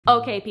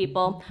Okay,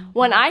 people,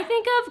 when I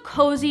think of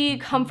cozy,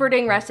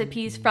 comforting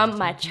recipes from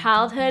my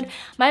childhood,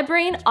 my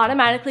brain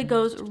automatically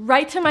goes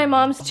right to my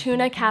mom's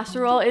tuna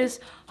casserole. It is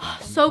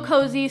so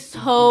cozy,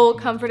 so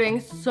comforting,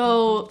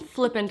 so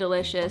flippin'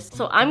 delicious.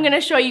 So I'm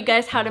gonna show you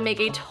guys how to make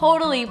a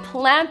totally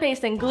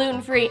plant-based and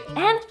gluten-free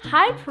and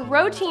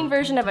high-protein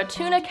version of a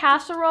tuna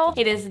casserole.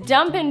 It is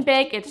dump and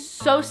bake, it's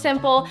so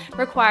simple,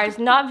 requires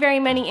not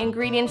very many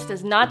ingredients,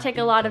 does not take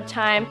a lot of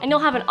time, and you'll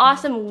have an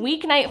awesome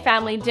weeknight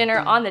family dinner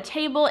on the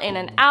table in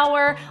an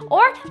hour,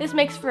 or this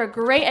makes for a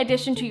great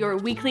addition to your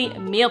weekly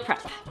meal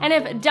prep. And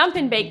if dump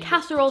and bake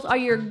casseroles are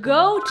your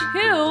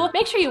go-to,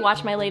 make sure you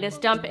watch my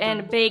latest dump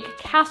and bake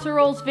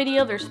casseroles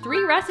video. There's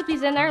 3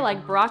 recipes in there,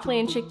 like broccoli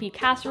and chickpea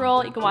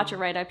casserole. You can watch it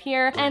right up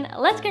here. And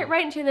let's get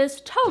right into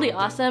this totally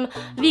awesome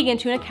vegan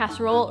tuna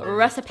casserole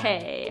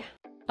recipe.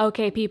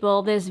 Okay,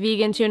 people, this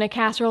vegan tuna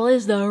casserole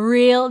is the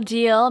real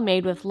deal,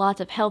 made with lots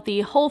of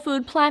healthy, whole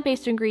food,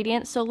 plant-based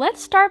ingredients. So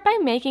let's start by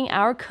making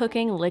our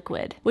cooking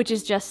liquid, which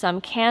is just some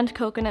canned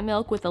coconut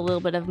milk with a little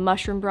bit of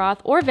mushroom broth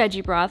or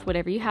veggie broth,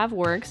 whatever you have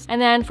works. And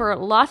then for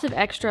lots of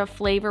extra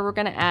flavor, we're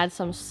gonna add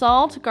some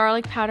salt,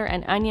 garlic powder,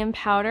 and onion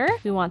powder.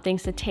 We want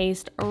things to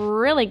taste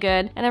really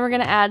good. And then we're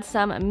gonna add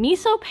some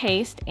miso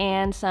paste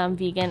and some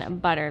vegan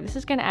butter. This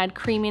is gonna add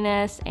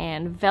creaminess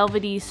and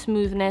velvety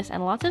smoothness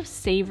and lots of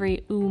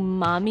savory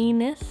umami.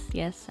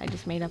 Yes, I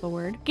just made up a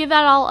word. Give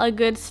that all a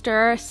good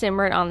stir,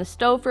 simmer it on the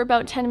stove for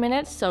about 10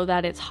 minutes so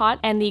that it's hot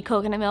and the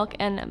coconut milk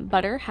and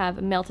butter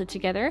have melted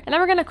together. And then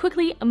we're gonna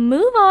quickly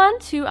move on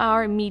to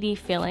our meaty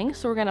filling.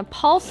 So we're gonna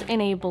pulse in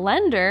a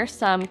blender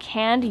some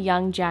canned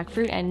young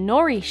jackfruit and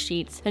nori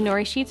sheets. The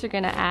nori sheets are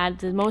gonna add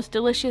the most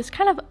delicious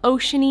kind of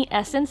oceany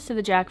essence to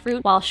the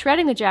jackfruit while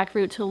shredding the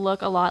jackfruit to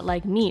look a lot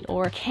like meat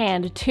or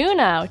canned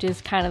tuna, which is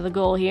kind of the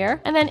goal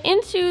here. And then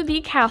into the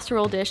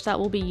casserole dish that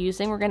we'll be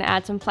using, we're gonna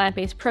add some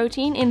plant-based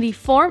protein in the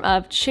form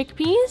of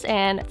chickpeas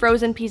and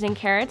frozen peas and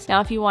carrots.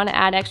 Now, if you want to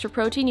add extra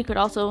protein, you could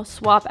also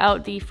swap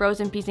out the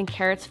frozen peas and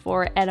carrots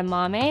for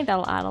edamame.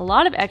 That'll add a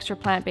lot of extra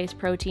plant-based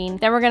protein.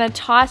 Then we're going to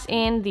toss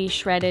in the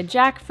shredded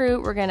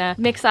jackfruit. We're going to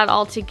mix that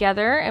all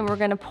together and we're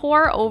going to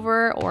pour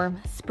over or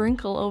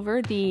sprinkle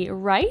over the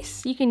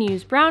rice. You can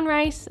use brown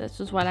rice, this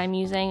is what I'm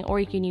using,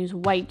 or you can use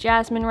white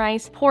jasmine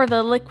rice. Pour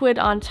the liquid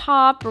on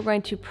top. We're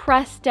going to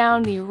press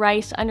down the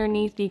rice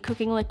underneath the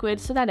cooking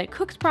liquid so that it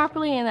cooks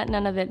properly and that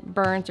none of it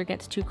burns or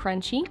gets too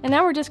crunchy. And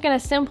now we're just gonna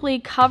simply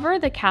cover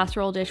the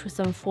casserole dish with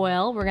some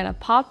foil. We're gonna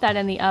pop that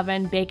in the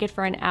oven, bake it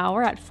for an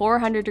hour at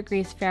 400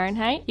 degrees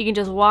Fahrenheit. You can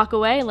just walk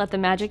away, let the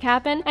magic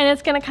happen, and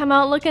it's gonna come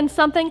out looking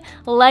something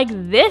like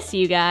this,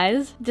 you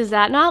guys. Does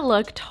that not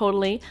look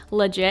totally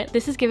legit?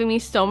 This is giving me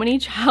so many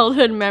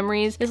childhood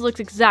memories. This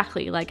looks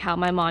exactly like how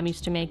my mom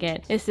used to make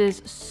it. This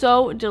is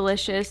so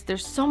delicious.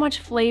 There's so much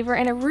flavor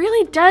and it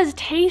really does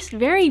taste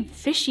very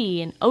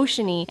fishy and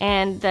oceany.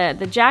 And the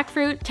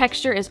jackfruit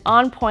texture is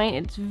on point.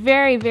 It's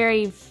very,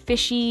 very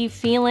fishy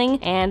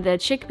feeling, and the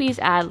chickpeas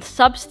add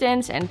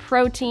substance and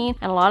protein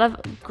and a lot of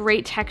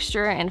great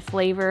texture and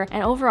flavor.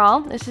 And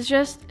overall, this is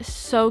just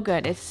so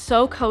good. It's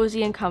so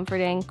cozy and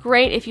comforting.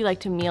 Great if you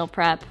like to meal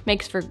prep.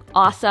 Makes for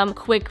awesome,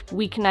 quick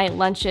weeknight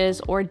lunches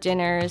or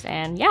dinners.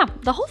 And yeah,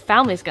 the whole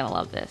family's gonna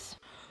love this.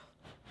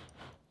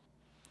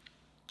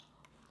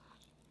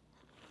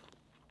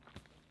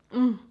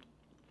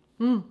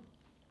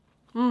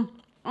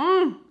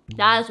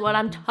 That is what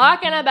I'm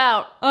talking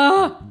about.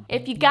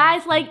 If you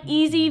guys like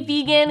easy,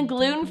 vegan,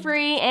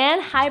 gluten-free,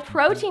 and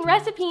high-protein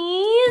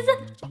recipes,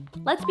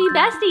 let's be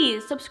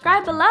besties.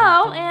 Subscribe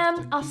below,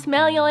 and I'll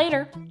smell you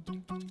later.